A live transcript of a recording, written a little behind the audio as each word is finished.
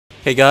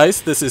Hey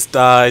guys, this is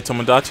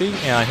Daitomodachi,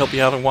 and I hope you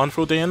have a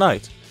wonderful day and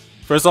night.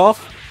 First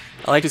off,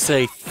 I'd like to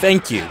say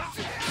thank you.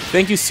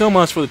 Thank you so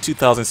much for the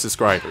 2,000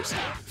 subscribers.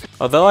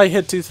 Although I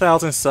hit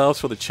 2,000 subs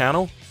for the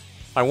channel,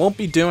 I won't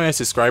be doing a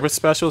subscriber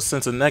special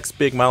since the next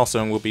big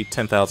milestone will be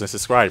 10,000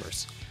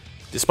 subscribers.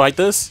 Despite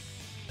this,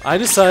 I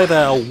decided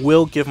that I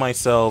will give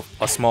myself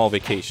a small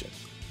vacation.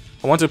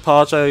 I want to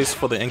apologize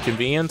for the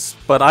inconvenience,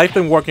 but I've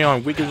been working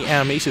on weekly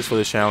animations for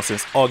the channel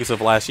since August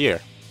of last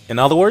year. In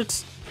other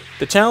words,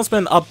 the channel's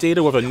been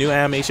updated with a new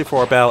animation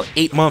for about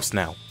 8 months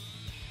now.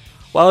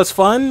 While it's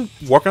fun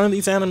working on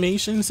these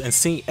animations and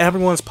seeing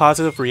everyone's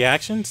positive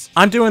reactions,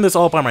 I'm doing this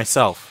all by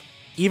myself.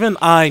 Even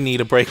I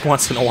need a break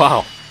once in a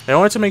while. In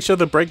order to make sure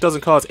the break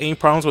doesn't cause any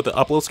problems with the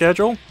upload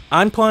schedule,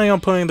 I'm planning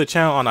on putting the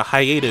channel on a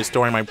hiatus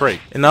during my break.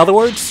 In other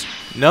words,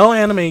 no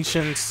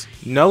animations,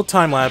 no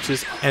time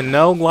lapses, and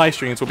no live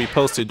streams will be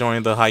posted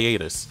during the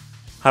hiatus.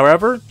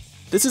 However,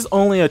 this is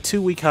only a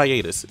 2-week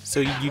hiatus,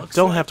 so you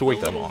don't have to wait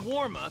that long.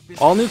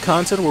 All new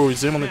content will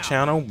resume on the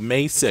channel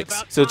May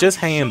 6th, so just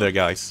hang in there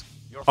guys.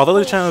 Although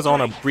the channel is on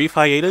a brief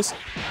hiatus,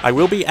 I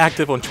will be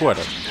active on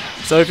Twitter.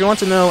 So if you want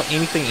to know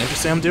anything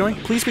interesting I'm doing,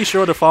 please be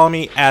sure to follow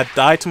me at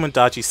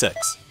Daitomodachi6.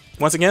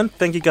 Once again,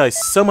 thank you guys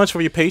so much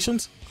for your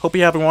patience, hope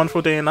you have a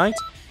wonderful day and night,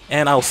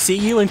 and I'll see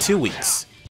you in 2 weeks.